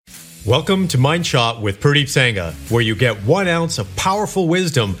Welcome to Mind Shot with Pradeep Sangha, where you get 1 ounce of powerful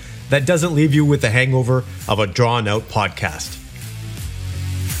wisdom that doesn't leave you with the hangover of a drawn-out podcast.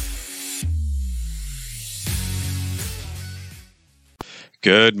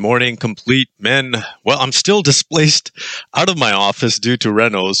 Good morning, complete men. Well, I'm still displaced out of my office due to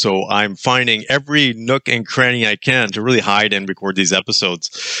reno, so I'm finding every nook and cranny I can to really hide and record these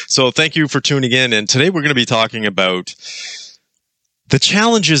episodes. So thank you for tuning in, and today we're going to be talking about the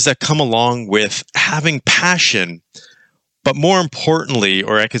challenges that come along with having passion, but more importantly,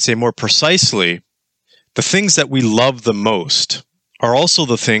 or I could say more precisely, the things that we love the most are also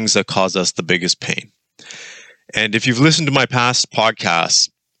the things that cause us the biggest pain. And if you've listened to my past podcasts,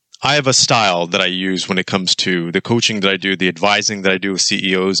 I have a style that I use when it comes to the coaching that I do, the advising that I do with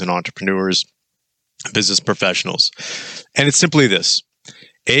CEOs and entrepreneurs, business professionals. And it's simply this.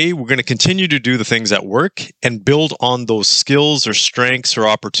 A, we're going to continue to do the things that work and build on those skills or strengths or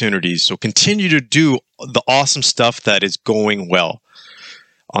opportunities. So continue to do the awesome stuff that is going well.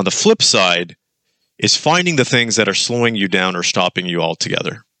 On the flip side is finding the things that are slowing you down or stopping you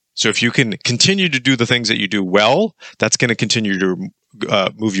altogether. So if you can continue to do the things that you do well, that's going to continue to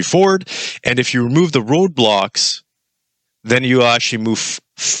move you forward. And if you remove the roadblocks, then you actually move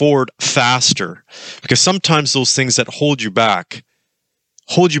forward faster. Because sometimes those things that hold you back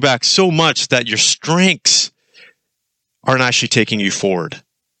so much that your strengths aren't actually taking you forward.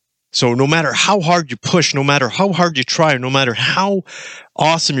 So no matter how hard you push, no matter how hard you try, no matter how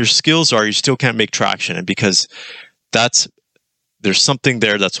awesome your skills are, you still can't make traction. And because there's something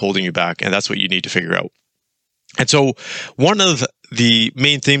there that's holding you back, and that's what you need to figure out. And so one of the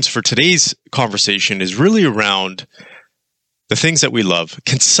main themes for today's conversation is really around the things that we love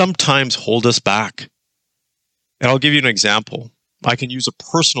can sometimes hold us back. And I'll give you an example. I can use a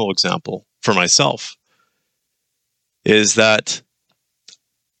personal example for myself, is that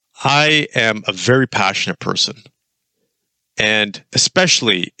I am a very passionate person. And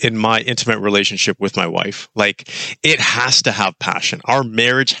especially in my intimate relationship with my wife, like it has to have passion. Our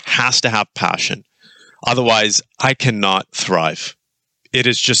marriage has to have passion. Otherwise, I cannot thrive. It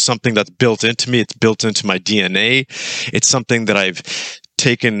is just something that's built into me. It's built into my DNA. It's something that I've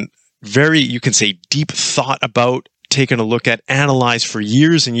taken you can say, deep thought about, taken a look at, analyzed for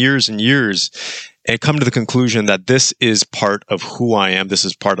years and years and years, and come to the conclusion that this is part of who I am. This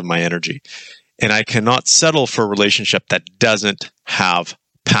is part of my energy. And I cannot settle for a relationship that doesn't have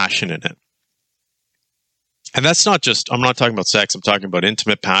passion in it. And that's not just, I'm not talking about sex. I'm talking about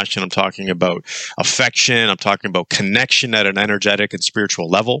intimate passion. I'm talking about affection. I'm talking about connection at an energetic and spiritual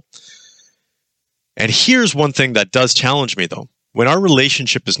level. And here's one thing that does challenge me, though. When our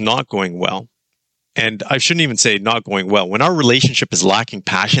relationship is not going well, and I shouldn't even say not going well, when our relationship is lacking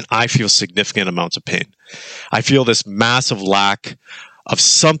passion, I feel significant amounts of pain. I feel this massive lack of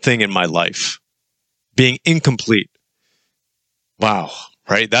something in my life being incomplete. Wow,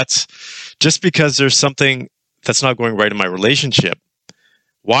 right? That's just because there's something that's not going right in my relationship.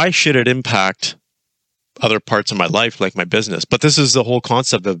 Why should it impact other parts of my life, like my business? But this is the whole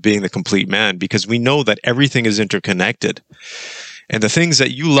concept of being the complete man, because we know that everything is interconnected. And the things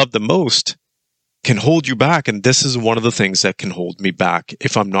that you love the most can hold you back. And this is one of the things that can hold me back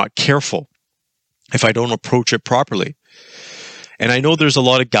if I'm not careful, if I don't approach it properly. And I know there's a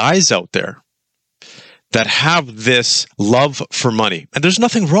lot of guys out there that have this love for money. And there's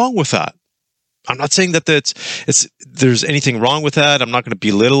nothing wrong with that. I'm not saying that there's anything wrong with that. I'm not going to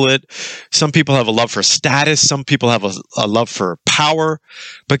belittle it. Some people have a love for status. Some people have a love for power.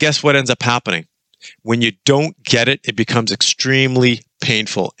 But guess what ends up happening? When you don't get it, it becomes extremely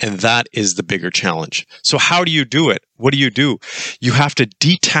painful. And that is the bigger challenge. So how do you do it? What do? You have to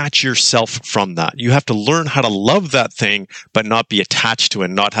detach yourself from that. You have to learn how to love that thing, but not be attached to it,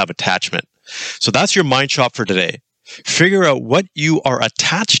 not have attachment. So that's your mind shot for today. Figure out what you are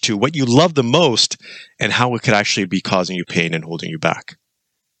attached to, what you love the most, and how it could actually be causing you pain and holding you back.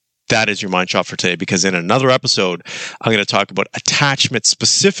 That is your mind shot for today, because in another episode, I'm going to talk about attachment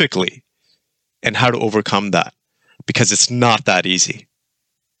specifically and how to overcome that, because it's not that easy.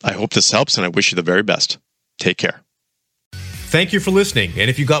 I hope this helps, and I wish you the very best. Take care. Thank you for listening. And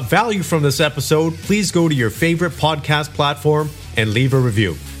if you got value from this episode, please go to your favorite podcast platform and leave a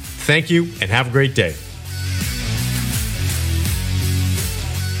review. Thank you, and have a great day.